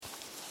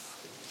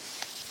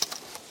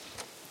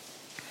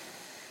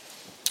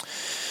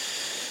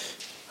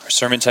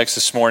Sermon text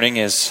this morning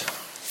is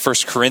 1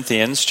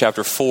 Corinthians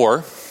chapter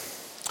 4,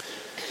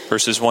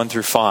 verses 1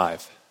 through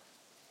 5.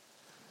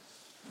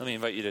 Let me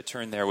invite you to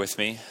turn there with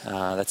me.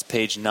 That's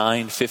page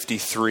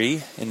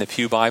 953 in the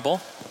Pew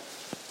Bible,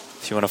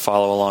 if you want to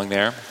follow along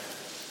there.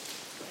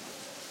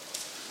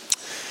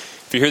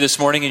 If you're here this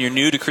morning and you're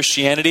new to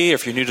Christianity, or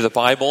if you're new to the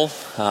Bible,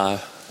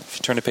 if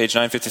you turn to page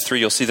 953,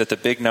 you'll see that the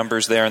big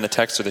numbers there in the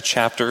text are the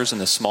chapters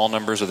and the small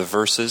numbers are the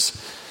verses.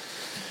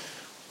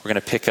 We're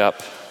going to pick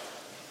up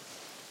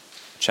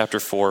chapter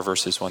 4,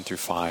 verses 1 through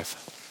 5.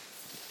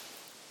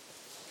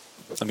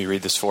 Let me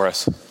read this for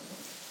us. The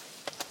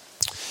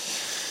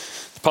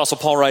Apostle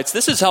Paul writes,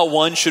 "This is how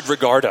one should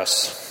regard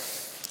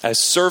us,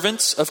 as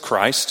servants of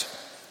Christ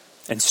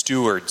and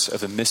stewards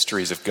of the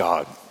mysteries of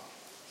God.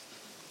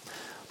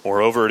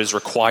 Moreover, it is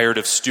required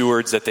of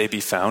stewards that they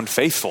be found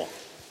faithful.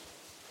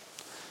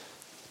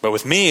 But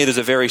with me, it is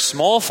a very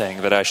small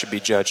thing that I should be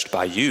judged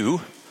by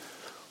you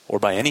or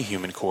by any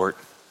human court.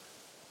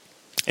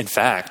 In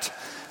fact,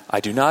 I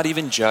do not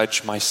even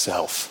judge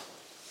myself.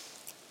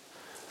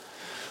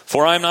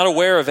 For I am not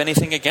aware of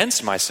anything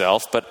against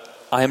myself, but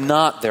I am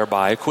not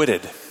thereby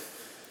acquitted.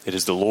 It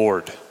is the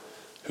Lord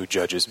who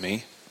judges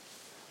me.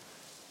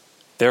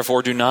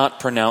 Therefore, do not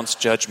pronounce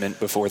judgment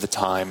before the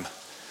time,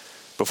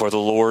 before the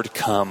Lord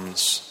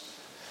comes,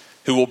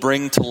 who will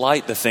bring to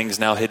light the things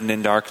now hidden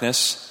in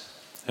darkness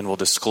and will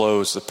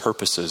disclose the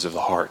purposes of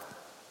the heart.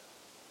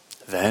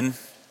 Then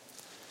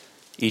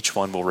each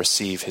one will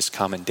receive his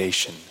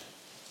commendation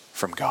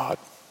from God."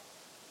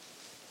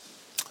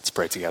 Let's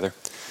pray together.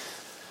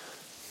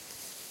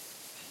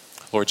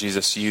 Lord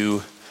Jesus,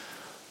 you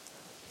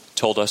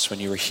told us when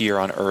you were here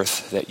on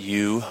earth that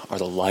you are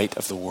the light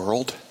of the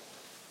world.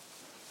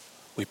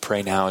 We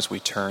pray now as we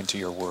turn to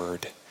your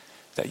word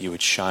that you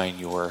would shine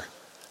your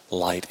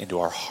light into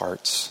our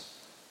hearts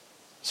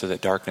so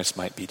that darkness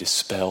might be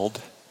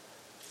dispelled,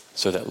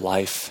 so that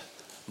life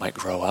might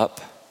grow up,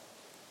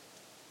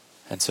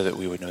 and so that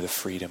we would know the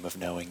freedom of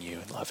knowing you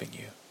and loving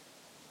you.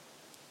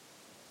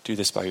 Do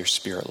this by your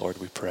Spirit, Lord,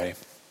 we pray.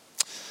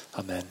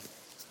 Amen.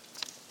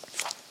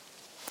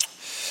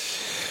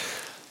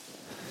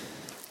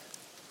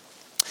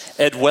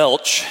 Ed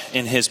Welch,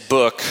 in his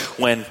book,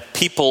 When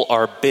People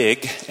Are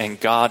Big and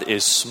God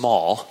is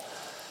Small,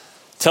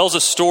 tells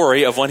a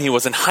story of when he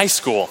was in high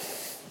school.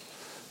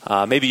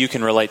 Maybe you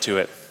can relate to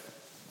it.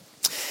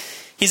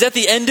 He's at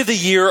the end of the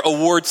year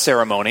award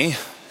ceremony,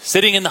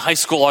 sitting in the high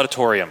school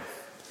auditorium.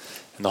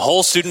 And the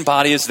whole student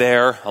body is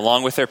there,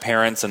 along with their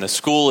parents, and the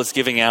school is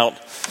giving out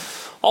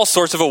all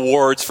sorts of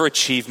awards for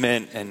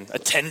achievement and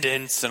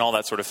attendance and all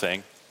that sort of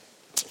thing.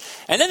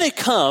 And then they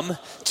come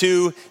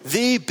to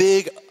the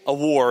big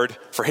award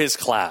for his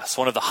class,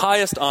 one of the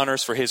highest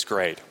honors for his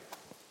grade.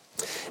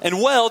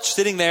 And Welch,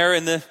 sitting there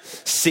in the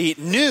seat,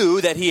 knew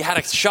that he had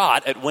a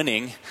shot at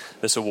winning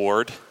this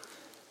award.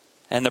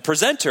 And the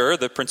presenter,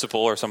 the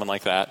principal or someone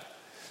like that,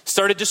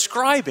 started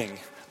describing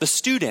the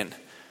student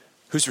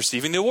who's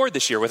receiving the award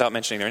this year without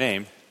mentioning their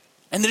name.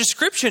 And the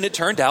description, it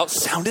turned out,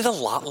 sounded a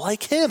lot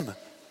like him.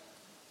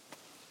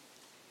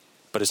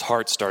 But his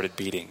heart started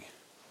beating.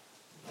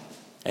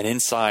 And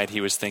inside he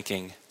was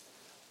thinking,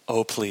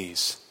 "Oh,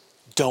 please,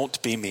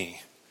 don't be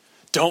me.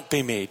 Don't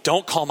be me.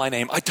 Don't call my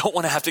name. I don't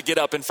want to have to get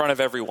up in front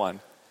of everyone."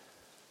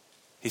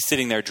 He's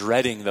sitting there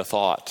dreading the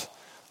thought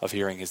of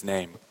hearing his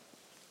name.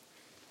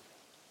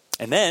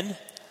 And then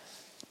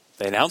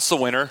they announce the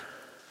winner,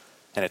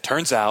 and it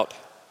turns out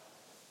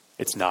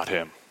it's not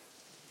him.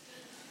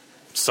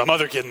 Some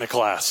other kid in the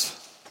class.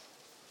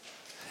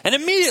 And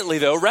immediately,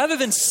 though, rather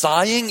than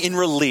sighing in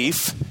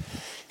relief,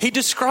 he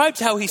describes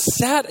how he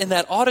sat in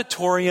that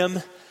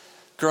auditorium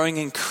growing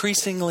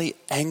increasingly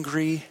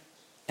angry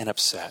and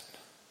upset,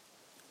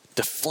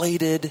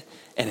 deflated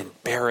and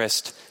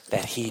embarrassed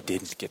that he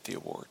didn't get the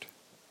award.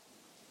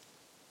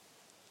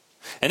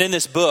 And in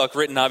this book,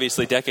 written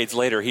obviously decades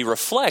later, he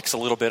reflects a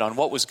little bit on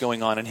what was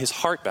going on in his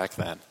heart back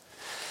then.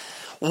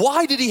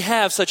 Why did he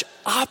have such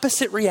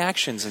opposite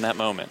reactions in that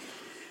moment?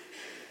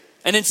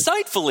 And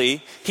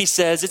insightfully, he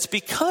says it's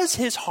because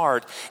his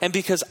heart and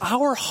because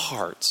our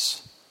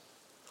hearts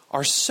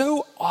are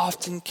so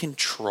often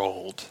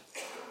controlled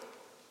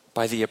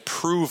by the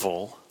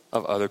approval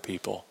of other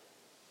people.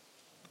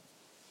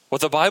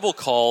 What the Bible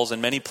calls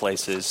in many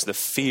places the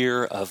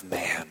fear of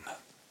man.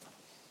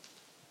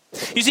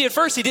 You see, at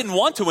first he didn't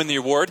want to win the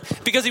award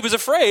because he was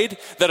afraid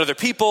that other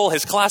people,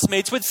 his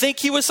classmates, would think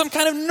he was some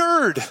kind of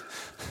nerd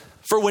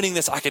for winning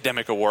this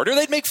academic award, or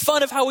they'd make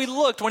fun of how he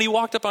looked when he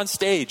walked up on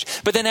stage.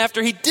 But then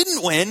after he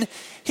didn't win,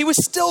 he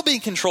was still being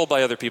controlled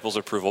by other people's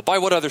approval, by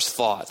what others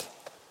thought.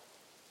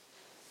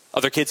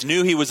 Other kids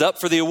knew he was up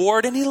for the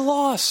award and he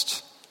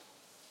lost.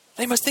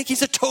 They must think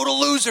he's a total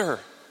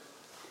loser.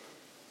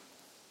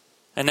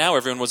 And now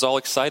everyone was all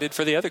excited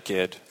for the other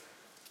kid.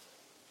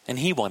 And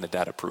he wanted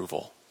that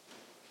approval.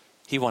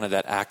 He wanted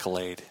that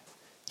accolade.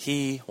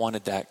 He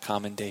wanted that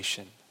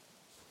commendation.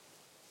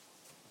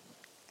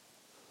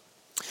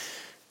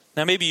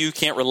 Now, maybe you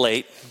can't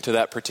relate to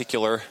that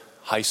particular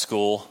high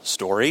school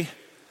story,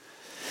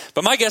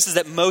 but my guess is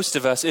that most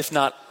of us, if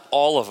not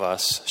all of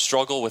us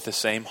struggle with the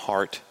same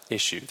heart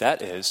issue.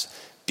 That is,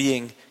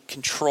 being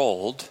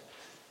controlled,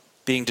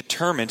 being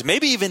determined,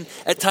 maybe even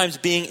at times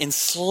being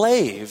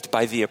enslaved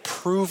by the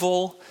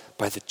approval,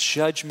 by the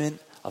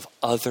judgment of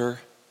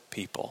other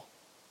people.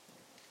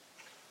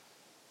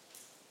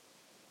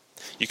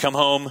 You come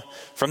home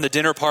from the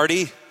dinner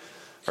party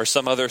or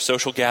some other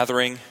social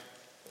gathering,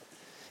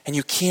 and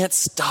you can't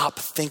stop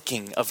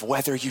thinking of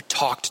whether you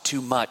talked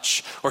too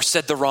much or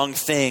said the wrong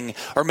thing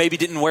or maybe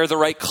didn't wear the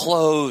right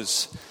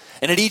clothes.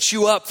 And it eats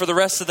you up for the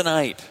rest of the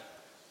night.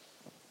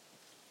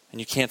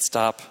 And you can't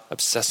stop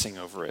obsessing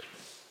over it.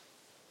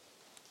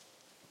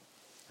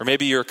 Or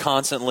maybe you're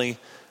constantly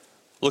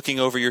looking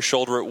over your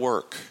shoulder at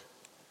work,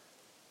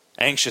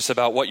 anxious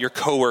about what your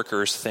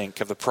coworkers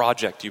think of the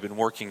project you've been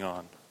working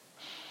on.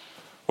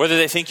 Whether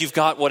they think you've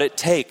got what it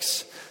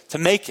takes to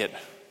make it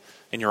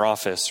in your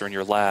office or in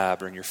your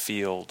lab or in your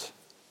field.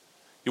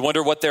 You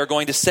wonder what they're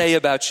going to say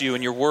about you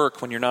in your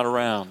work when you're not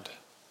around.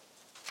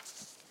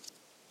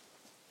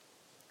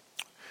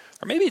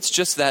 Or maybe it's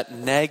just that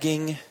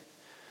nagging,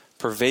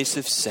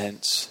 pervasive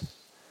sense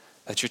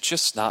that you're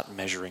just not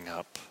measuring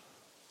up.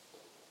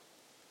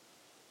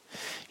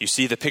 You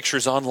see the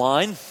pictures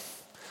online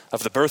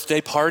of the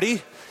birthday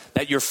party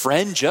that your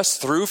friend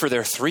just threw for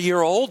their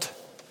 3-year-old,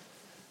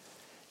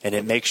 and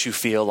it makes you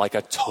feel like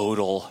a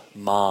total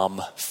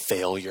mom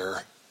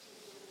failure.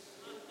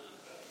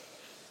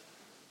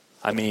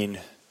 I mean,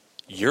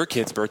 your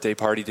kid's birthday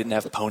party didn't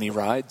have pony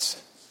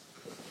rides.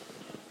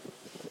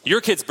 Your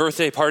kid's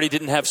birthday party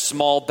didn't have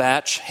small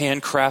batch,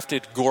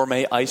 handcrafted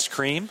gourmet ice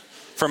cream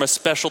from a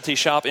specialty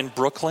shop in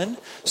Brooklyn,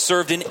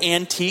 served in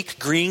antique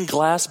green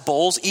glass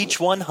bowls, each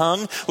one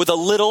hung with a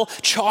little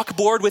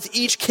chalkboard with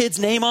each kid's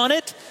name on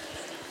it.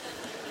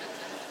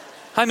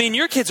 I mean,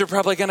 your kids are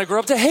probably going to grow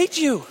up to hate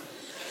you.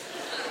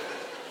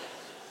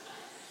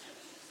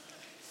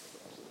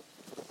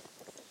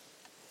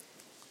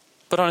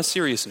 But on a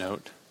serious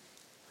note,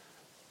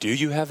 do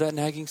you have that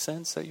nagging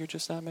sense that you're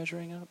just not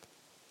measuring up?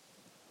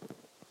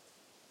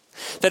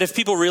 That if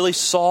people really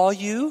saw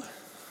you,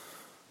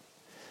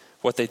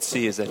 what they'd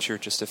see is that you're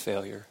just a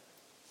failure.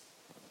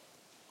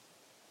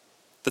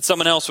 That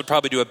someone else would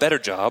probably do a better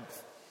job,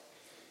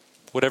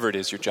 whatever it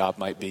is your job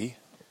might be,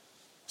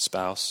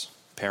 spouse,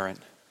 parent,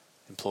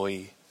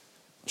 employee,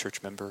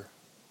 church member.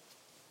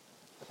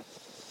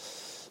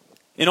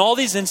 In all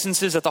these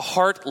instances at the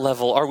heart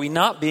level, are we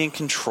not being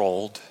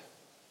controlled,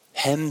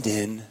 hemmed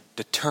in,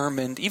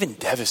 determined, even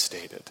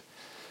devastated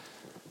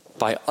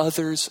by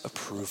others'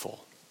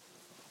 approval?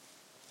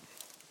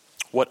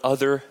 What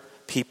other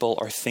people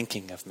are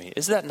thinking of me?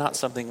 Is that not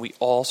something we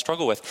all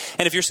struggle with?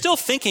 And if you're still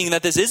thinking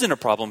that this isn't a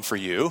problem for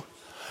you,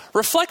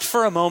 reflect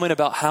for a moment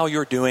about how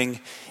you're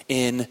doing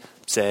in,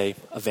 say,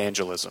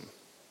 evangelism.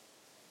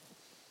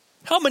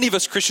 How many of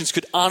us Christians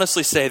could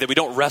honestly say that we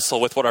don't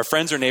wrestle with what our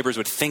friends or neighbors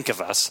would think of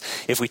us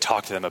if we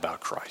talked to them about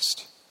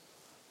Christ?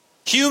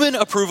 Human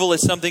approval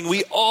is something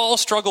we all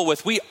struggle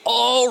with. We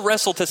all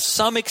wrestle to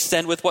some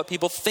extent with what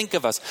people think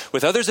of us,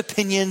 with others'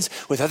 opinions,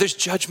 with others'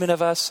 judgment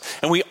of us.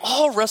 And we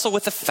all wrestle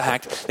with the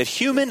fact that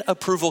human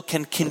approval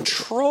can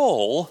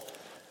control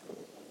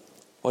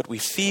what we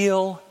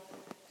feel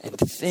and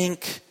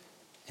think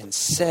and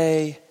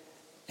say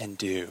and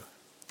do.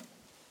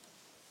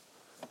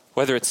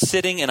 Whether it's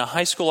sitting in a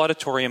high school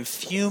auditorium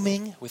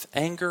fuming with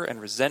anger and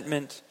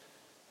resentment,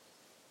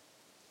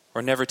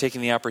 or never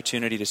taking the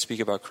opportunity to speak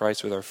about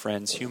Christ with our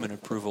friends, human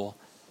approval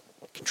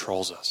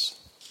controls us.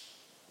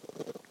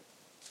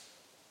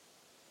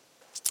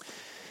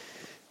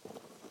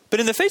 But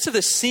in the face of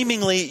this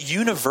seemingly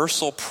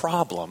universal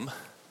problem,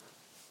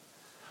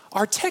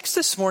 our text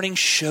this morning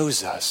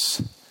shows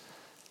us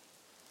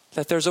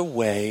that there's a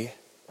way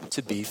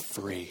to be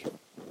free.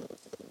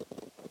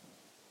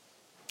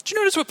 Did you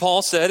notice what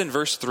Paul said in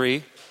verse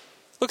 3?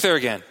 Look there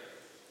again.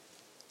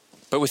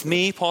 But with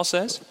me, Paul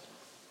says,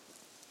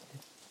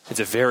 it's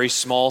a very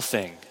small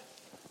thing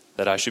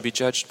that I should be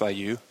judged by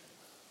you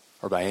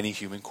or by any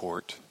human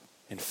court.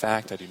 In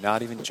fact, I do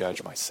not even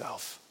judge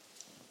myself.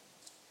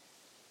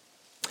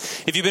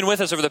 If you've been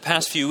with us over the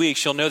past few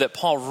weeks, you'll know that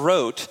Paul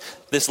wrote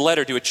this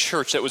letter to a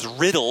church that was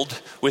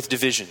riddled with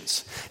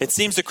divisions. It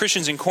seems the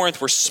Christians in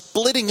Corinth were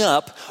splitting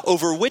up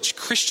over which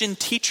Christian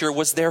teacher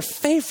was their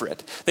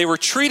favorite. They were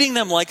treating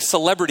them like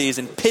celebrities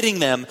and pitting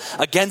them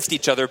against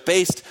each other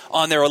based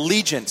on their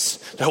allegiance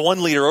to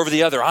one leader over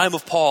the other. I'm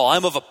of Paul,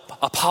 I'm of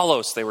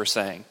Apollos, they were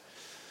saying.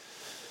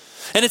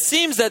 And it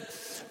seems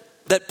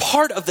that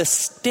part of the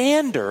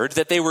standard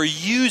that they were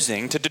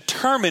using to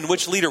determine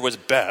which leader was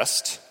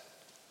best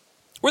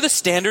were the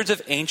standards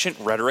of ancient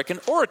rhetoric and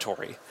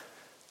oratory.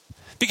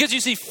 Because you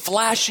see,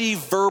 flashy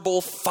verbal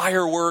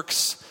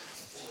fireworks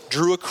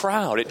drew a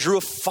crowd. It drew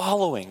a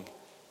following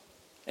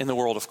in the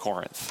world of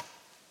Corinth.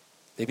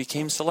 They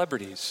became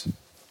celebrities.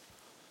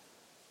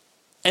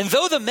 And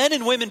though the men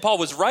and women Paul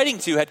was writing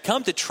to had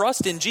come to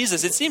trust in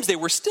Jesus, it seems they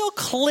were still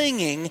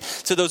clinging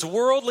to those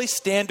worldly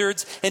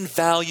standards and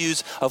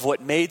values of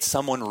what made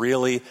someone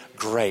really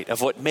great,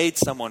 of what made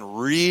someone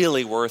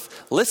really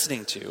worth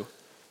listening to.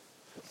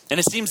 And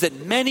it seems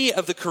that many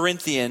of the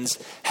Corinthians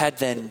had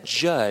then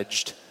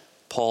judged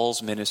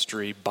Paul's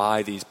ministry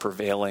by these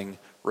prevailing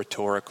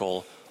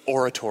oratorical,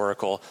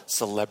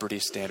 celebrity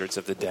standards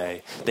of the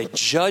day. They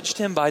judged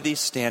him by these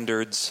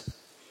standards,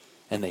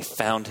 and they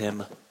found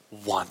him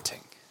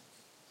wanting.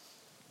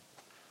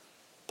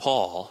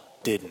 Paul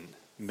didn't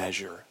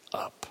measure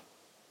up.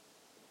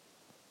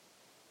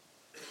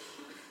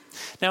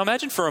 Now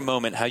imagine for a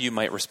moment how you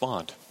might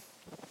respond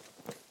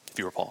if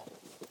you were Paul.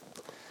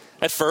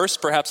 At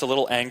first, perhaps a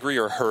little angry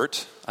or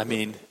hurt. I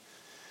mean,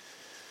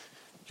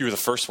 you were the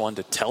first one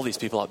to tell these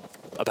people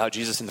about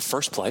Jesus in the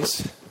first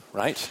place,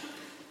 right?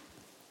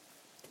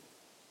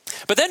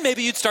 But then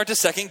maybe you'd start to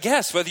second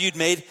guess whether you'd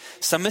made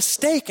some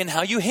mistake in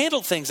how you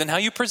handled things and how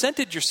you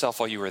presented yourself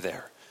while you were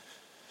there.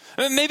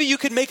 Maybe you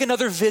could make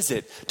another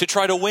visit to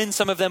try to win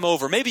some of them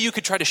over. Maybe you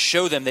could try to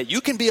show them that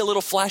you can be a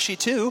little flashy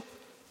too.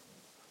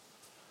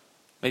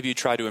 Maybe you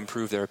try to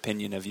improve their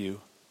opinion of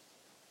you,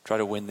 try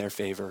to win their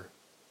favor.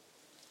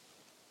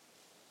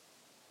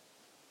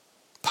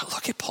 But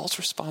look at Paul's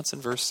response in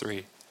verse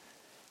 3.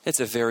 It's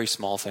a very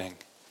small thing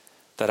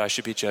that I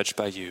should be judged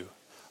by you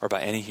or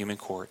by any human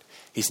court.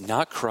 He's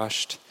not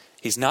crushed.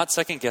 He's not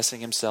second-guessing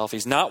himself.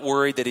 He's not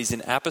worried that he's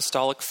an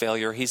apostolic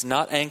failure. He's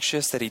not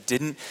anxious that he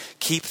didn't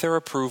keep their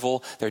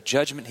approval. Their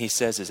judgment, he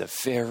says, is a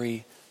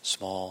very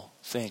small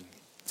thing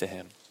to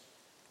him.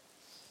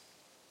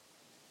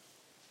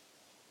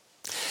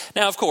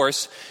 Now, of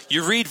course,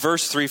 you read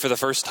verse 3 for the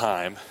first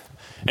time,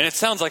 and it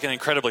sounds like an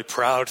incredibly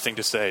proud thing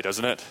to say,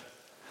 doesn't it?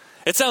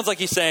 It sounds like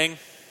he's saying,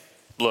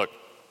 look,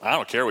 I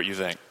don't care what you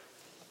think.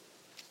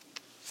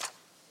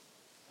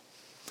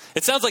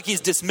 It sounds like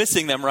he's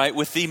dismissing them, right,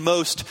 with the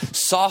most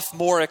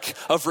sophomoric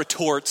of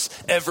retorts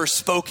ever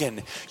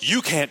spoken.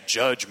 You can't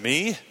judge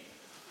me.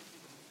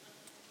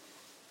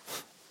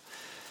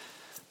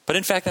 But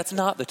in fact, that's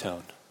not the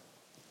tone.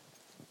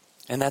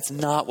 And that's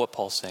not what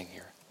Paul's saying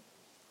here.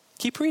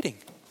 Keep reading.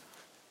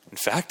 In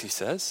fact, he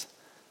says,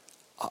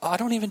 I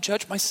don't even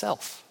judge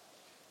myself.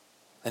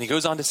 And he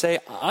goes on to say,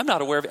 I'm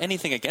not aware of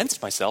anything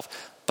against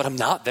myself, but I'm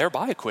not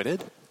thereby acquitted.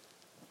 Do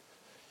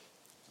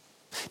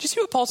you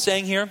see what Paul's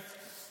saying here?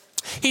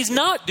 He's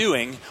not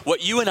doing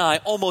what you and I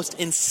almost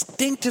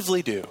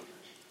instinctively do.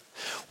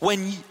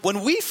 When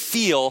we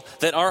feel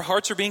that our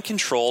hearts are being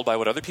controlled by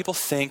what other people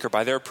think or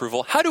by their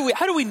approval, how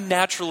do we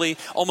naturally,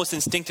 almost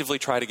instinctively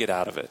try to get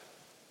out of it?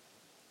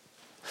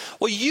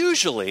 Well,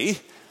 usually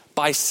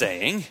by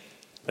saying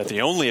that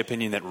the only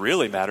opinion that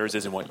really matters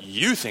isn't what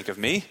you think of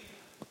me,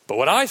 but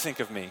what I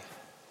think of me.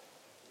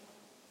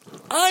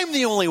 I'm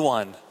the only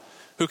one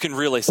who can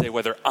really say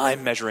whether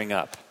I'm measuring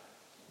up.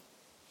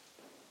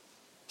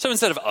 So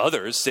instead of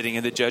others sitting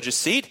in the judge's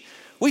seat,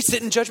 we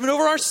sit in judgment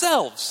over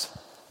ourselves.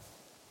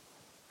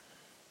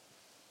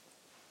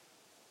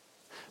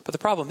 But the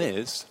problem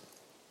is,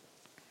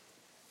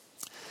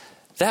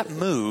 that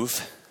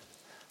move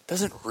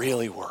doesn't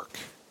really work,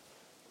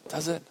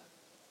 does it?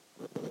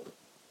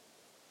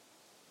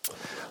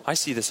 I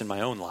see this in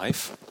my own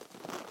life.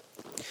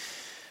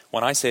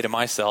 When I say to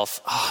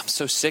myself, I'm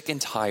so sick and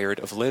tired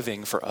of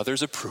living for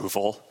others'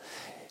 approval,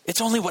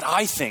 it's only what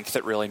I think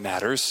that really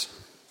matters.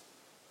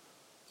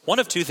 One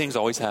of two things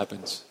always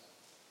happens.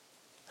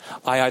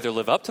 I either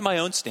live up to my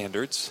own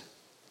standards,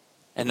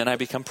 and then I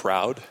become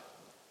proud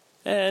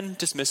and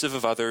dismissive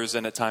of others,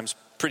 and at times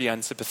pretty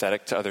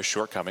unsympathetic to others'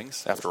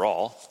 shortcomings. After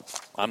all,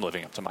 I'm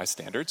living up to my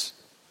standards.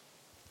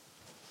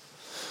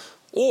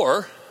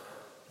 Or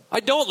I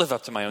don't live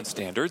up to my own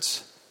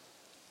standards,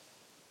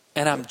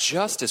 and I'm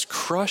just as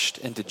crushed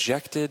and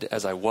dejected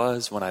as I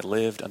was when I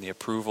lived on the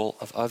approval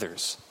of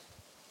others.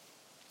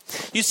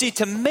 You see,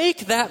 to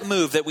make that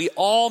move that we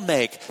all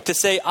make, to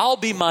say, I'll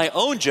be my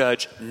own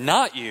judge,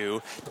 not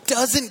you,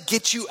 doesn't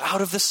get you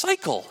out of the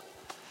cycle.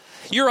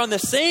 You're on the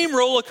same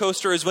roller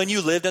coaster as when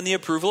you lived on the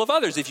approval of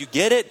others. If you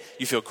get it,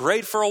 you feel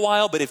great for a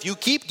while, but if you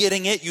keep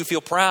getting it, you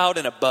feel proud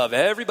and above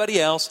everybody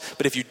else.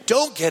 But if you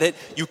don't get it,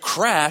 you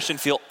crash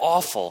and feel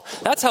awful.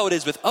 That's how it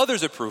is with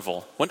others'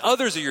 approval, when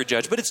others are your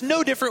judge. But it's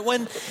no different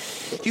when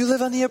you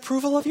live on the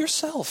approval of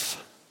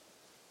yourself.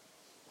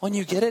 When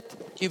you get it,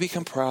 you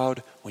become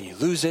proud. When you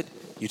lose it,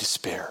 you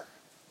despair.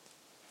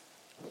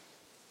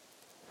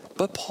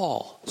 But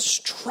Paul,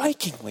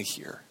 strikingly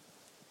here,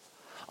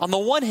 on the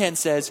one hand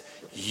says,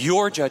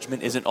 your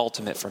judgment isn't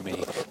ultimate for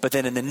me. But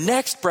then in the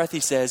next breath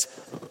he says,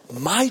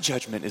 my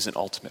judgment isn't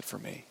ultimate for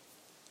me.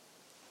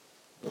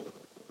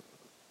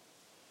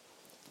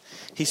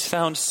 He's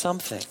found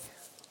something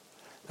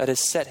that has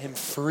set him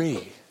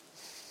free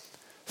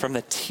from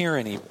the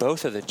tyranny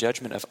both of the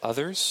judgment of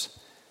others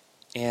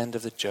and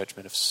of the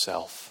judgment of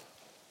self.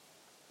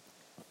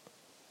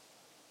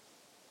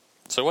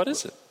 So what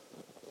is it?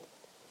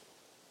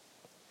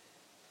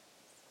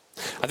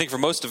 I think for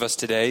most of us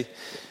today,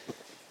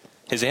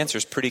 his answer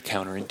is pretty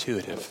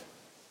counterintuitive.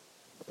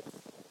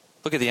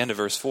 Look at the end of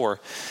verse 4.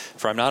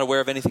 For I'm not aware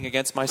of anything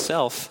against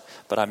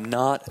myself, but I'm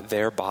not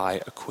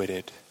thereby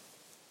acquitted.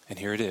 And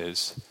here it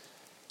is.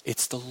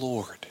 It's the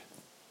Lord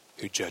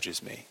who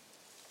judges me.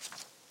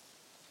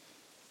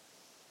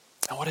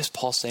 Now, what is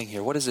Paul saying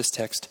here? What is this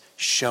text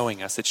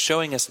showing us? It's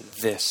showing us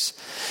this,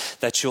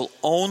 that you'll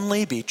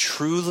only be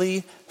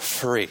truly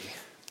free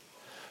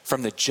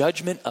from the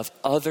judgment of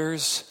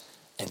others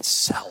and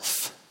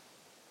self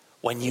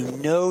when you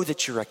know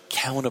that you're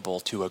accountable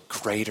to a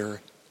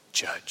greater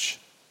judge.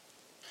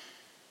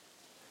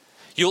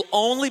 You'll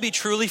only be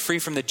truly free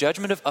from the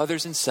judgment of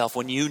others and self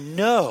when you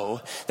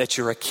know that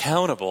you're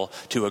accountable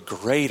to a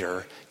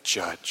greater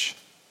judge.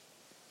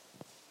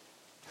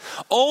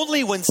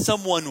 Only when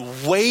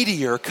someone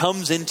weightier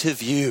comes into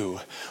view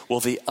will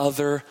the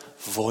other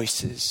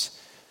voices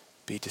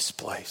be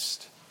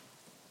displaced.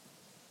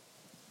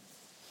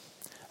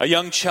 A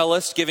young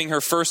cellist giving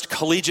her first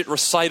collegiate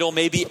recital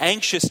may be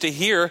anxious to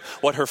hear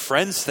what her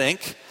friends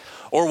think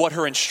or what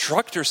her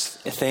instructors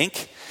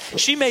think.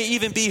 She may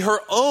even be her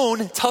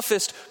own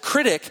toughest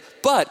critic,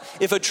 but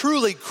if a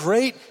truly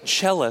great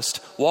cellist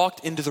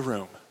walked into the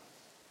room,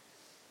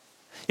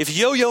 if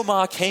Yo-Yo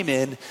Ma came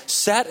in,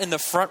 sat in the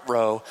front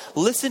row,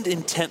 listened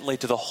intently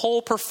to the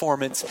whole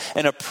performance,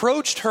 and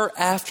approached her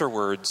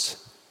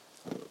afterwards,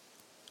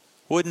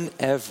 wouldn't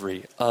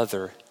every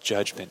other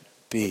judgment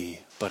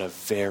be but a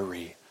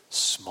very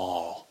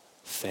small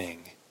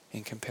thing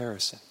in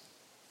comparison?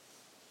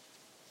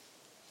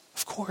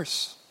 Of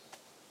course.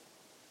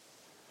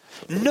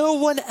 No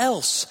one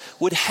else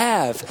would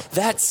have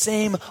that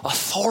same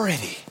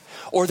authority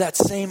or that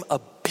same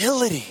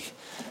ability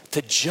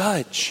to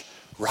judge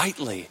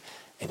rightly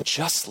and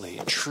justly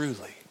and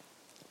truly.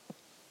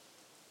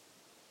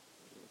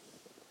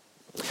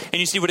 And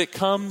you see, when it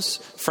comes,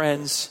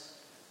 friends,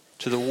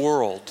 to the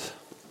world,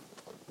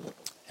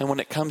 and when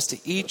it comes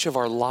to each of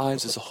our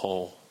lives as a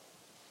whole,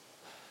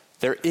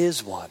 there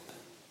is one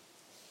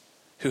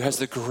who has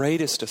the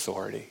greatest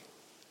authority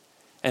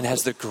and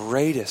has the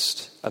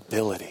greatest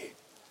ability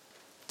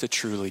to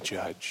truly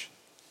judge.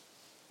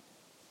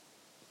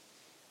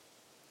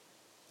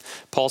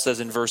 Paul says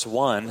in verse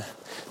 1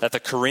 that the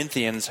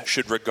Corinthians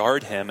should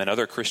regard him and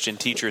other Christian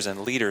teachers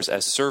and leaders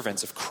as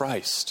servants of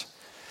Christ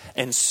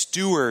and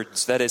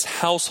stewards, that is,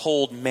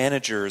 household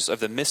managers of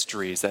the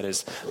mysteries, that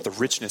is, the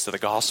richness of the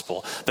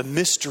gospel, the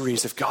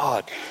mysteries of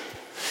God.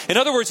 In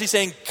other words, he's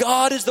saying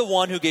God is the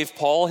one who gave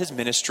Paul his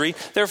ministry.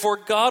 Therefore,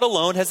 God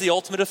alone has the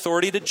ultimate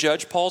authority to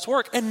judge Paul's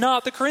work and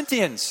not the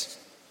Corinthians.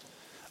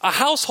 A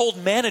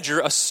household manager,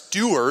 a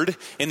steward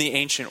in the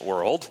ancient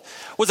world,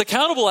 was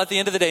accountable at the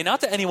end of the day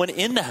not to anyone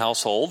in the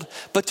household,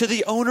 but to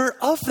the owner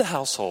of the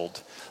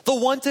household, the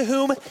one to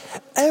whom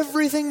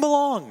everything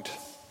belonged.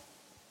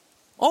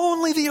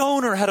 Only the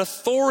owner had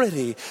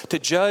authority to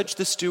judge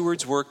the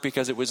steward's work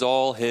because it was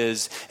all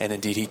his, and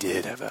indeed he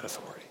did have that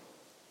authority.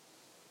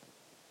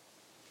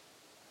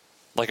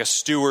 Like a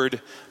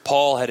steward,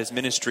 Paul had his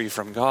ministry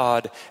from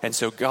God, and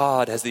so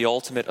God has the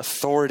ultimate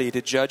authority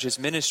to judge his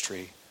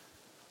ministry.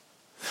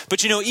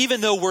 But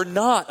even though we're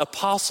not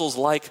apostles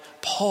like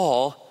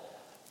Paul,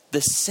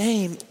 the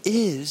same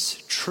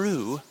is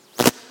true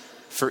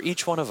for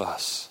each one of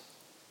us.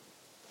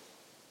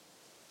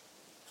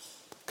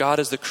 God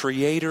is the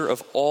creator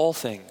of all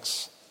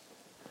things,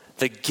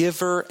 the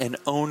giver and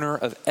owner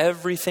of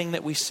everything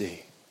that we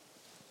see.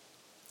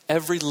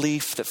 Every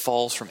leaf that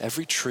falls from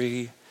every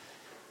tree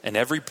and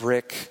every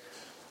brick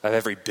of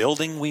every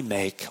building we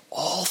make,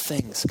 all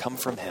things come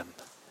from him,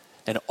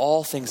 and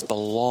all things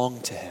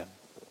belong to him.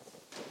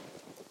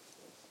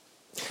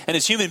 And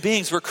as human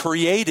beings, we're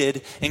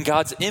created in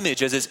God's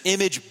image as his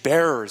image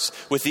bearers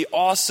with the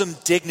awesome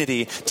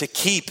dignity to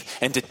keep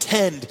and to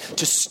tend,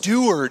 to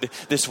steward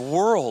this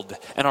world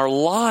and our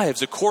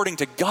lives according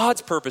to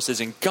God's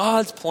purposes and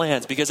God's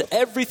plans, because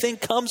everything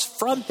comes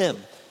from him.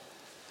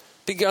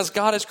 Because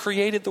God has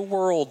created the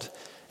world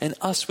and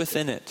us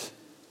within it.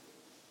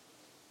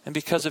 And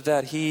because of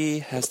that, he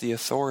has the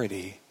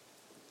authority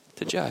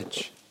to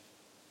judge.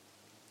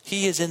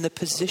 He is in the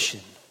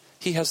position.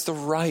 He has the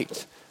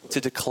right to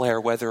declare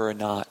whether or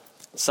not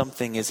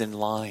something is in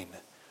line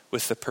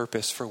with the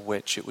purpose for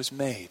which it was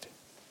made.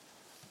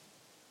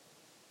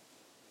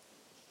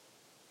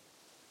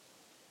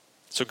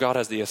 So God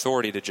has the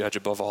authority to judge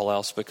above all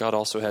else, but God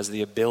also has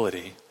the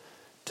ability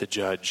to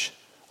judge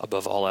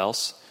above all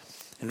else.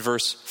 In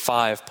verse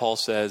 5, Paul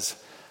says,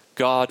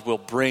 God will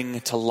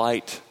bring to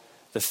light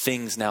the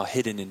things now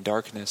hidden in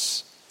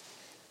darkness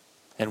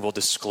and will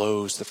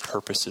disclose the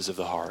purposes of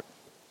the heart.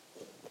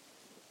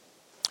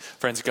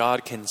 Friends,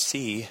 God can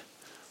see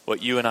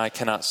what you and I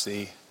cannot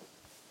see.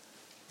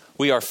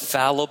 We are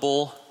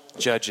fallible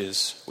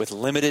judges with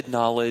limited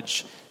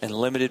knowledge and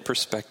limited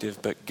perspective,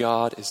 but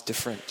God is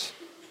different.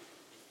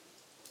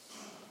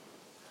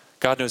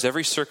 God knows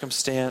every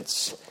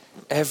circumstance,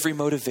 every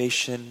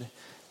motivation,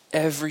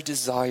 every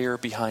desire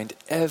behind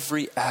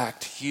every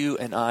act you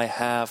and I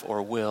have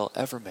or will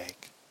ever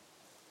make.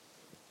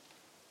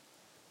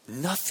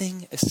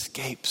 Nothing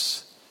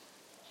escapes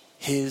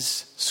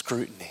his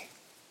scrutiny.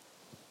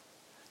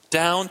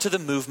 Down to the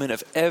movement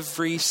of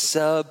every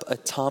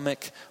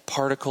subatomic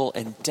particle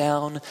and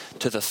down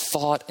to the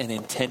thought and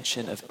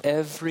intention of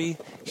every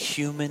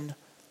human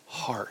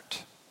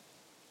heart.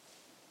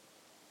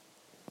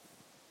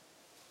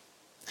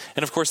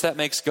 And of course, that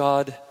makes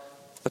God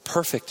the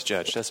perfect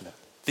judge, doesn't it?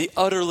 The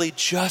utterly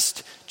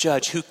just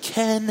judge who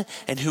can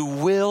and who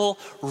will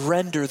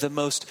render the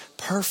most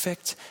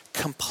perfect,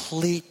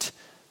 complete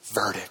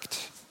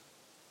verdict.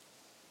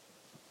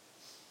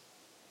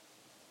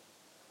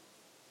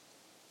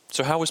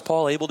 So how was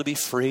Paul able to be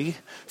free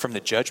from the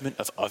judgment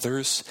of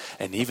others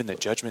and even the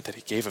judgment that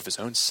he gave of his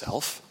own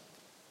self?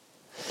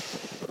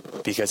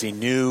 Because he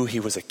knew he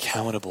was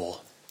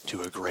accountable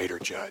to a greater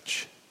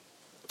judge,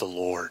 the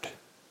Lord.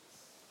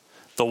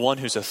 The one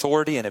whose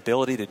authority and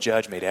ability to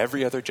judge made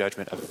every other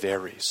judgment a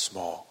very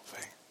small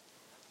thing.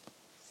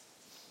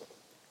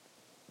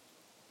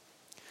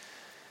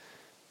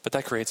 But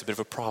that creates a bit of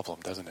a problem,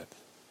 doesn't it?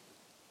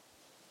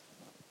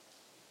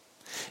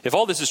 If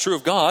all this is true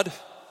of God,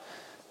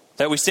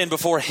 that we stand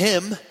before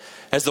him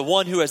as the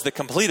one who has the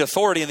complete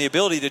authority and the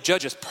ability to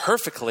judge us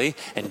perfectly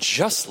and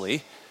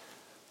justly,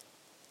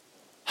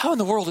 how in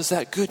the world is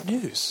that good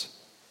news?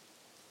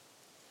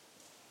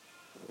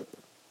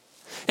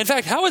 In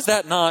fact, how is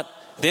that not,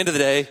 at the end of the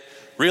day,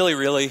 really,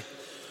 really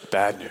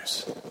bad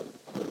news?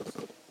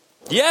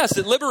 Yes,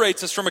 it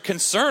liberates us from a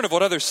concern of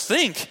what others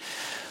think,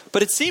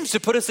 but it seems to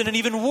put us in an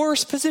even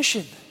worse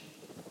position.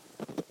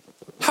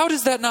 How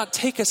does that not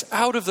take us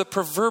out of the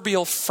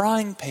proverbial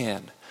frying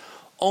pan,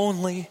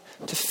 only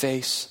to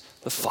face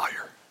the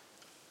fire?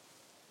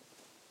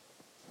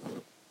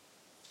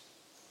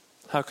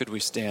 How could we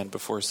stand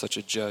before such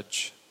a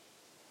judge?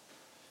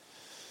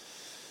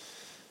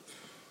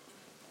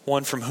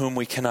 One from whom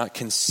we cannot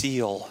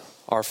conceal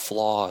our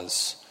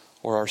flaws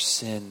or our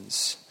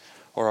sins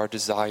or our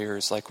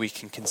desires like we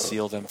can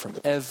conceal them from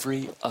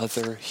every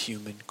other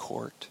human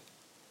court.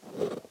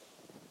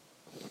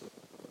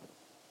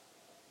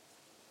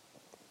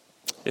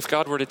 If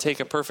God were to take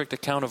a perfect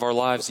account of our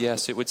lives,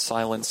 yes, it would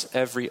silence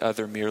every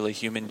other merely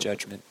human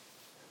judgment.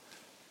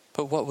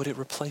 But what would it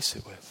replace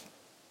it with?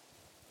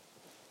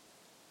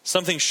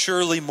 Something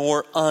surely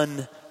more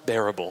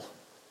unbearable,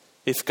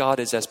 if God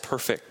is as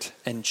perfect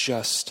and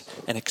just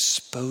and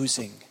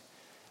exposing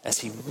as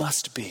he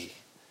must be,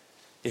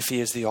 if he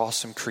is the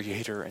awesome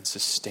creator and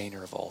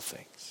sustainer of all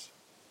things.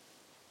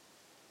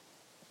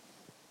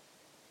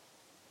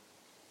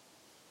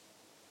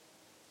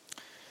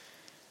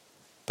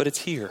 But it's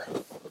here.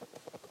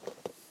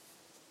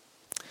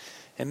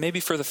 And maybe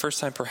for the first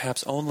time,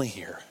 perhaps only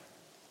here,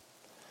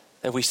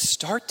 that we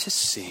start to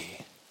see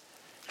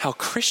how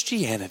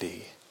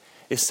Christianity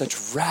is such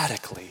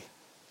radically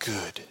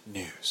good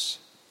news.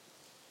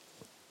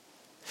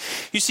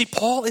 You see,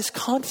 Paul is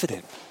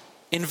confident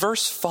in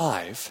verse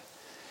 5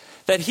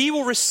 that he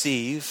will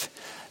receive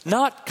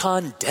not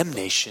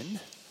condemnation,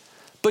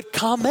 but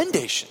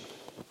commendation.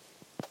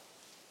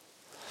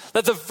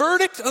 That the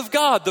verdict of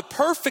God, the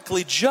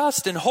perfectly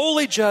just and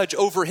holy judge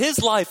over his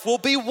life, will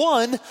be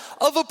one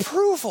of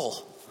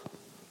approval.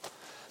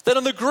 That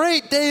on the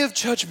great day of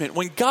judgment,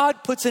 when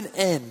God puts an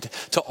end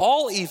to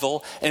all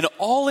evil and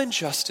all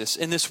injustice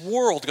in this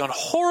world gone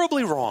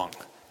horribly wrong,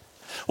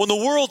 when the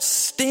world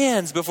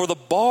stands before the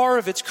bar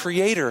of its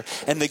creator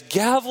and the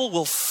gavel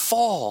will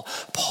fall,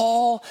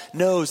 Paul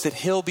knows that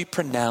he'll be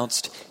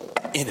pronounced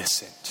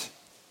innocent.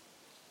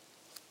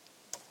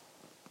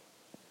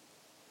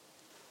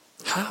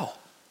 How?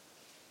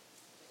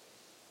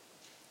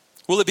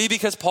 Will it be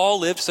because Paul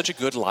lived such a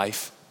good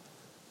life?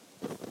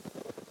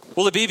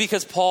 Will it be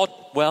because Paul,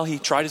 he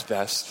tried his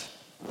best?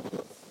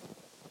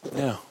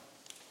 No.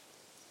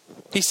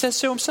 He says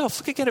so himself.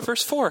 Look again at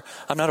verse 4.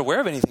 I'm not aware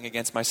of anything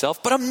against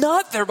myself, but I'm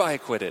not thereby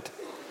acquitted.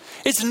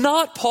 It's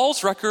not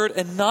Paul's record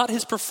and not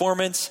his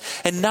performance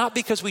and not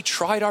because we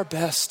tried our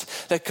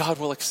best that God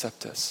will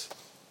accept us.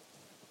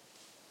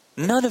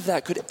 None of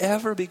that could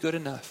ever be good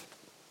enough.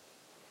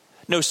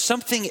 No,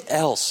 something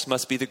else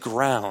must be the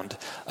ground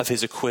of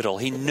his acquittal.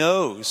 He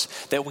knows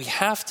that we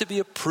have to be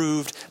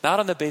approved not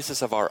on the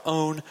basis of our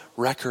own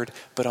record,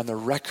 but on the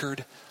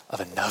record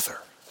of another.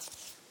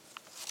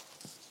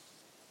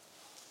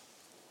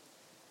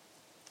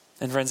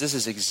 And friends, this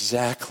is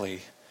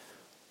exactly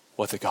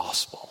what the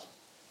gospel,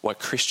 what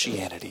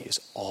Christianity is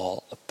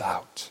all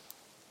about.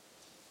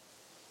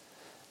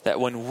 That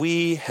when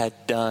we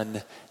had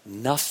done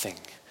nothing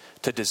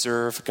to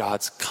deserve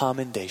God's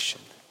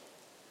commendation,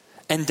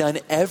 and done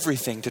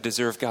everything to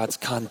deserve God's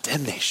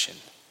condemnation,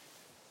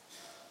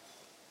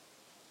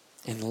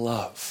 in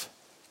love,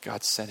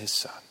 God sent his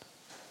Son.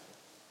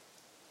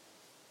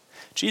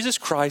 Jesus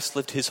Christ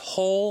lived his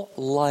whole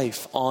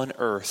life on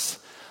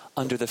earth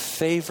under the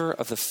favor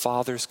of the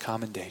Father's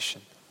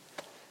commendation.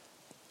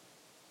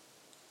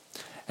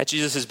 At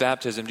Jesus'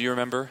 baptism, do you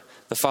remember?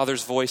 The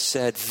Father's voice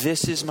said,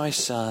 "This is my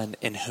Son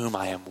in whom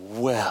I am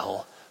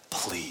well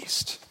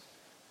pleased."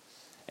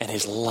 And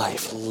his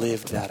life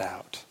lived that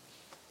out.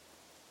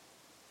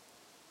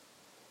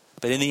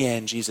 But in the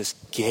end, Jesus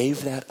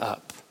gave that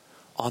up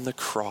on the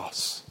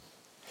cross.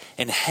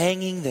 And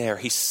hanging there,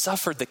 he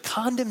suffered the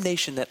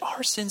condemnation that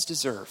our sins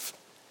deserve.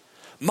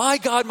 My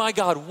God,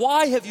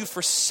 why have you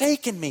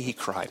forsaken me?" he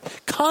cried.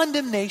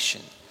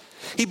 Condemnation.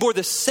 He bore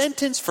the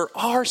sentence for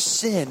our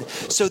sin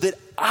so that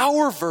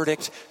our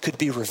verdict could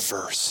be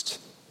reversed.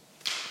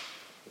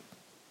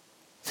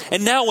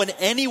 And now when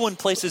anyone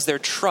places their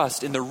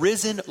trust in the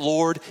risen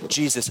Lord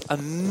Jesus,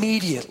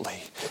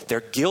 immediately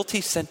their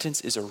guilty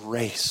sentence is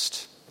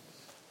erased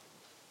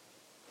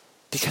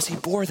because he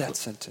bore that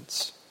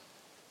sentence.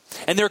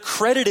 And they're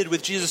credited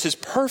with Jesus'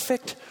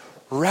 perfect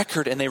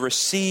record, and they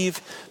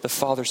receive the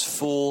Father's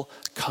full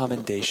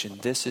commendation.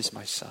 This is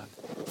my son.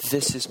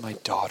 This is my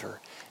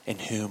daughter, in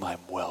whom I'm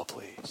well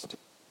pleased.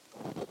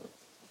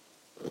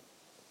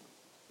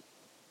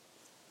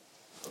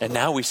 And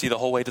now we see the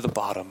whole way to the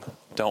bottom,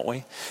 don't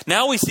we?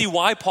 Now we see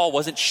why Paul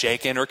wasn't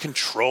shaken or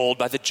controlled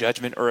by the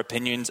judgment or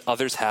opinions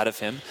others had of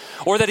him,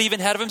 or that he even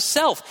had of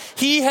himself.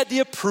 He had the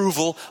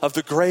approval of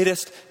the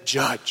greatest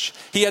judge.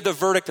 He had the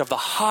verdict of the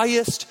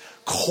highest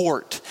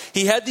court.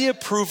 He had the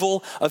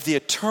approval of the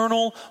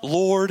eternal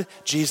Lord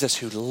Jesus,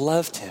 who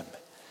loved him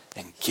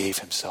and gave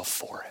himself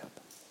for him.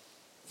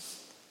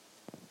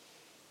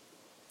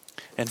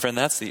 And friend,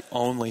 that's the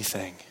only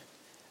thing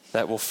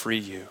that will free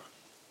you.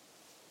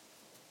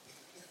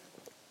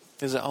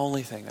 Is the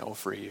only thing that will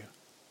free you.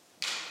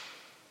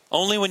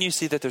 Only when you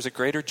see that there's a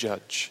greater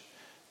judge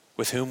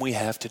with whom we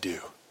have to do.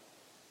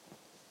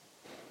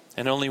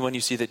 And only when you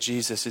see that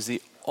Jesus is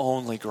the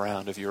only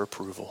ground of your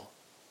approval.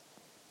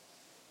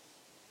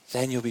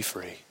 Then you'll be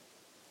free.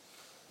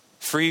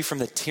 Free from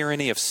the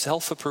tyranny of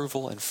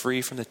self-approval and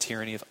free from the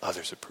tyranny of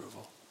others'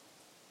 approval.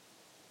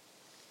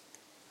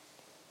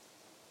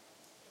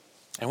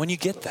 And when you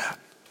get that,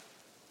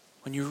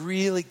 when you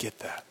really get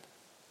that,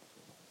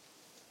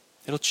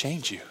 it'll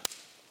change you.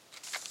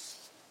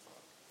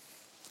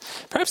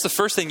 Perhaps the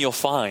first thing you'll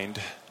find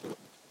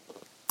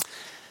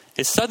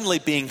is suddenly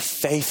being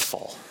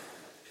faithful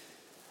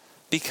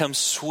becomes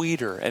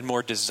sweeter and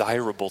more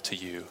desirable to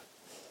you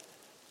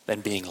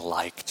than being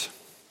liked.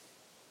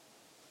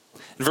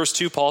 In verse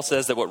 2, Paul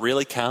says that what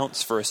really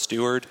counts for a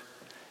steward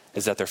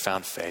is that they're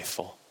found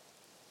faithful.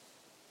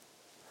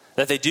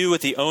 That they do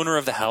what the owner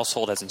of the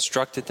household has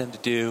instructed them to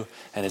do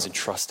and has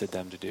entrusted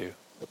them to do.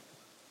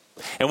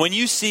 And when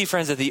you see,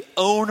 friends, that the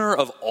owner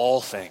of all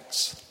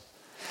things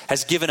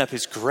has given up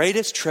his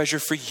greatest treasure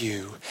for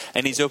you,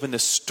 and he's opened the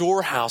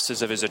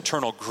storehouses of his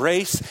eternal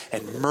grace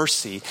and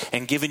mercy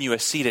and given you a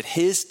seat at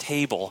his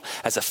table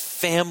as a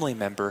family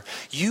member,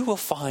 you will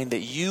find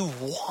that you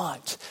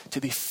want to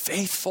be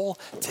faithful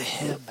to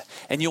him,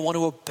 and you'll want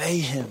to obey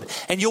him,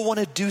 and you'll want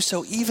to do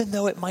so even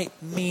though it might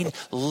mean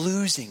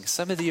losing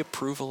some of the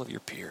approval of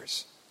your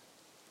peers.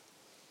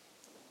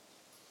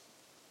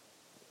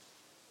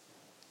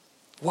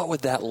 What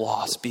would that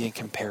loss be in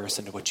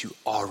comparison to what you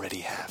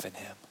already have in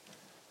him?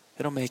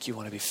 It'll make you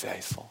want to be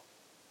faithful.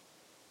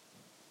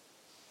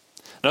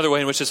 Another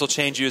way in which this will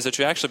change you is that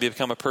you actually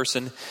become a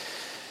person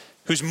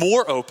who's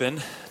more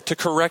open to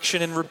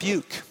correction and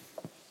rebuke.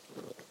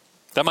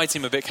 That might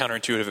seem a bit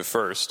counterintuitive at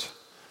first.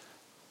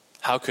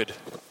 How could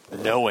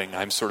knowing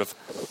I'm sort of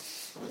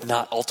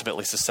not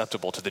ultimately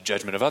susceptible to the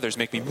judgment of others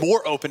make me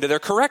more open to their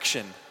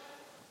correction?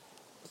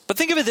 But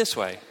think of it this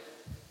way.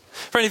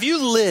 Friend, if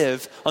you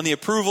live on the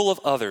approval of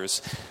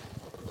others,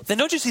 then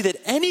don't you see that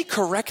any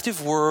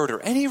corrective word or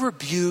any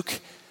rebuke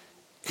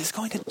is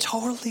going to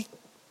totally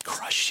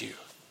crush you?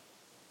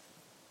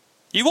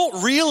 You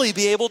won't really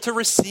be able to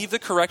receive the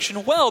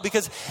correction well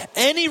because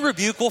any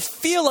rebuke will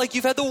feel like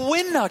you've had the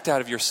wind knocked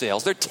out of your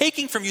sails. They're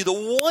taking from you the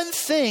one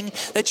thing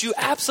that you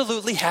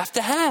absolutely have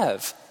to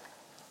have.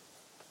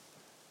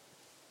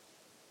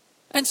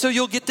 And so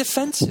you'll get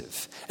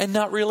defensive and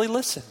not really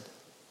listen.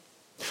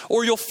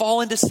 Or you'll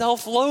fall into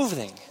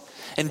self-loathing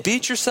and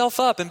beat yourself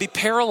up and be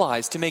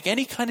paralyzed to make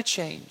any kind of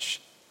change.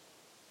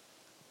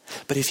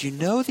 But if you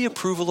know the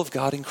approval of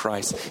God in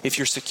Christ, if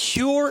you're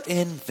secure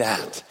in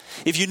that,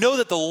 if you know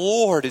that the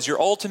Lord is your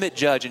ultimate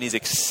judge and he's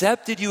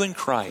accepted you in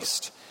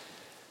Christ,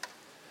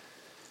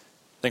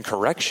 then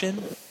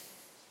correction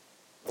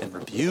and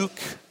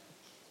rebuke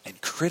and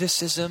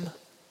criticism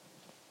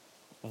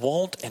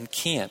won't and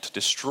can't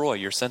destroy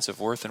your sense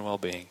of worth and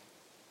well-being.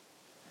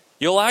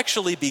 You'll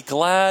actually be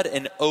glad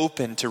and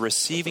open to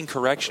receiving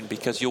correction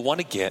because you'll want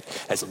to get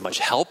as much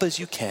help as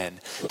you can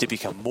to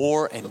become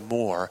more and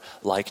more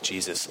like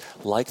Jesus,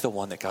 like the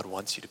one that God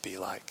wants you to be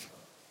like.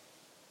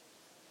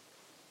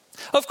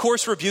 Of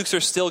course, rebukes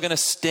are still going to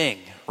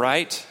sting,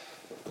 right?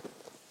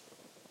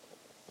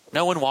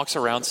 No one walks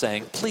around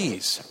saying,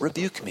 "Please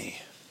rebuke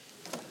me."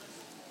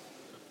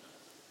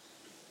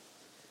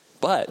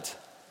 But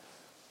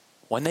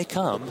when they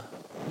come,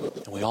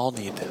 and we all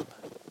need them,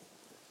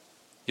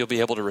 you'll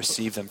be able to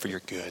receive them for your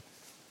good.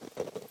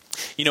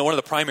 You know, one of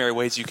the primary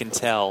ways you can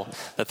tell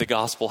that the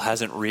gospel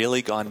hasn't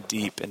really gone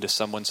deep into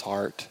someone's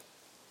heart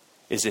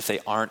is if they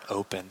aren't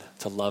open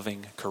to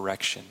loving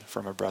correction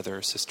from a brother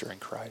or sister in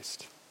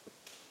Christ.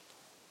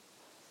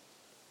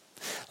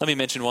 Let me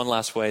mention one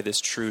last way this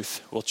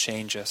truth will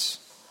change us.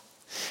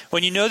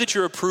 When you know that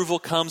your approval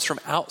comes from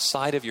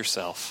outside of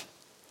yourself,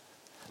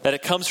 that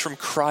it comes from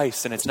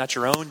Christ and it's not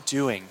your own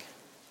doing,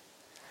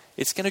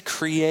 it's going to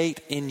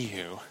create in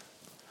you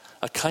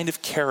a kind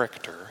of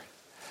character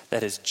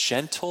that is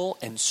gentle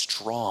and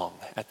strong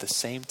at the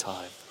same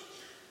time.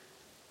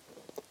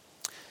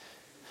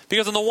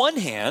 Because on the one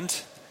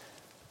hand,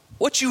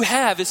 What you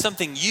have is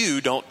something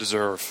you don't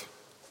deserve.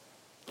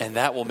 And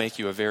that will make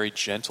you a very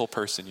gentle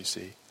person, you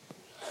see.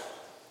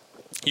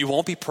 You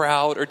won't be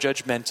proud or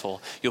judgmental.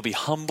 You'll be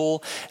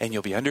humble and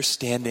you'll be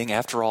understanding.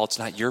 After all, it's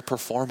not your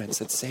performance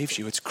that saves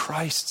you, it's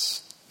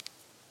Christ's.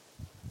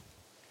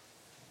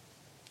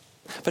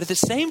 But at the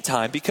same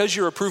time, because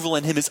your approval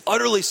in him is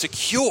utterly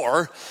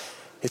secure,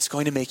 it's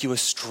going to make you a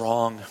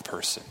strong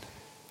person.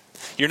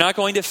 You're not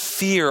going to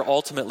fear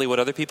ultimately what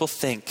other people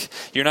think.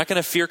 You're not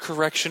going to fear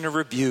correction or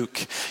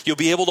rebuke. You'll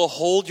be able to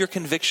hold your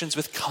convictions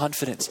with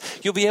confidence.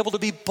 You'll be able to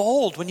be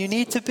bold when you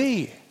need to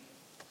be.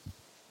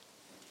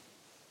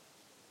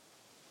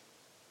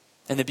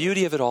 And the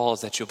beauty of it all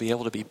is that you'll be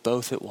able to be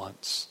both at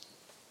once.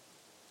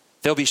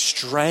 There'll be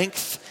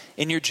strength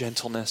in your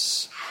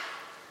gentleness,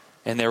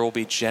 and there will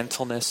be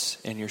gentleness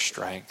in your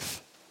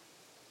strength.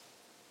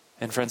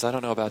 And friends, I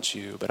don't know about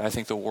you, but I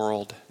think the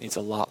world needs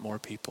a lot more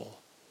people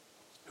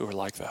who are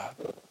like that.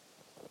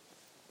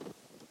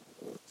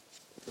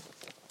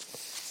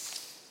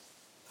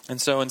 And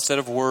so instead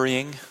of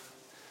worrying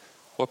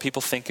what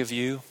people think of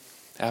you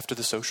after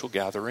the social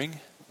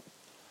gathering,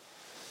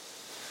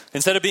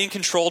 instead of being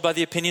controlled by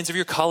the opinions of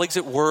your colleagues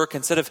at work,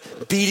 instead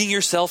of beating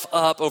yourself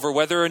up over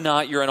whether or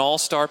not you're an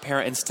all-star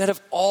parent, instead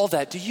of all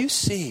that, do you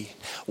see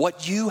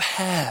what you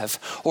have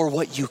or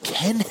what you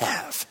can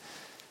have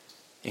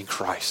in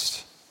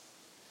Christ?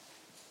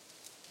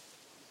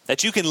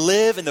 That you can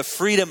live in the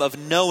freedom of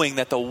knowing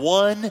that the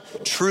one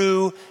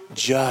true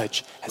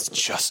judge has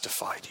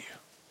justified you.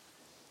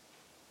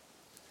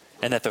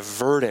 And that the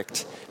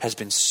verdict has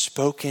been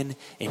spoken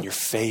in your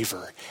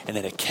favor, and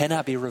that it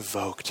cannot be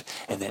revoked,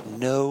 and that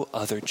no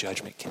other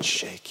judgment can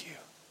shake you.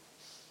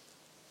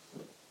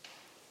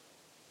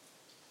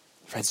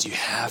 Friends, do you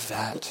have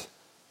that?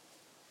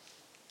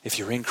 If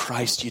you're in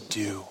Christ, you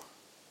do.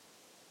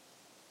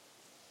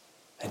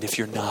 And if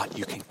you're not,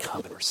 you can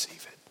come and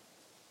receive it.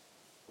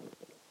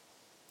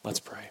 Let's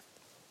pray.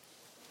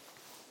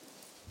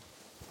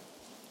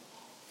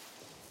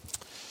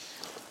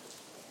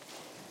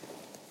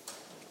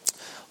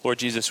 Lord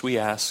Jesus, we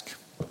ask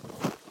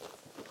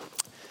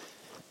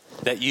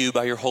that you,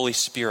 by your Holy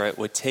Spirit,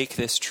 would take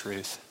this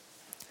truth,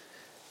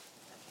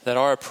 that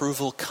our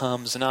approval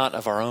comes not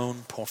of our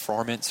own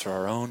performance or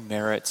our own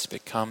merits,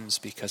 but comes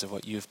because of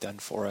what you've done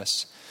for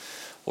us.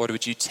 Lord,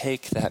 would you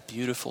take that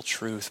beautiful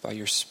truth by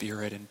your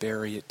Spirit and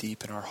bury it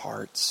deep in our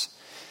hearts?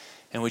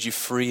 And would you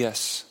free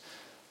us,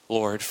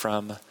 Lord,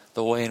 from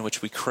the way in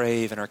which we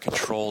crave and are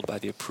controlled by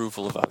the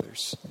approval of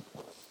others.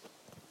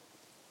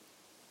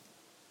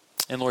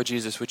 And Lord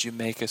Jesus, would you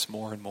make us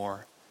more and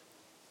more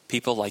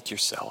people like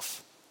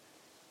yourself?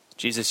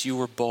 Jesus, you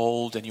were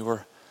bold and you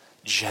were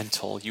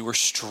gentle. You were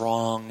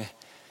strong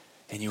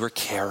and you were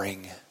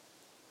caring.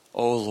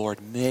 Oh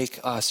Lord, make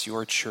us,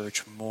 your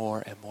church,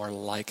 more and more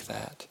like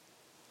that.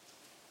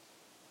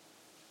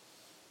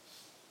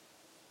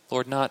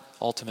 Lord, not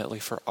ultimately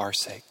for our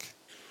sake,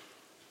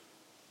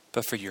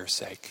 but for your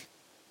sake.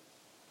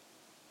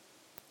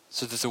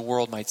 So that the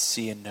world might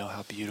see and know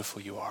how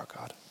beautiful you are,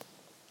 God.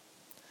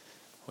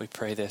 We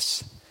pray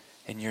this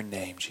in your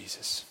name,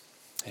 Jesus.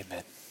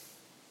 Amen.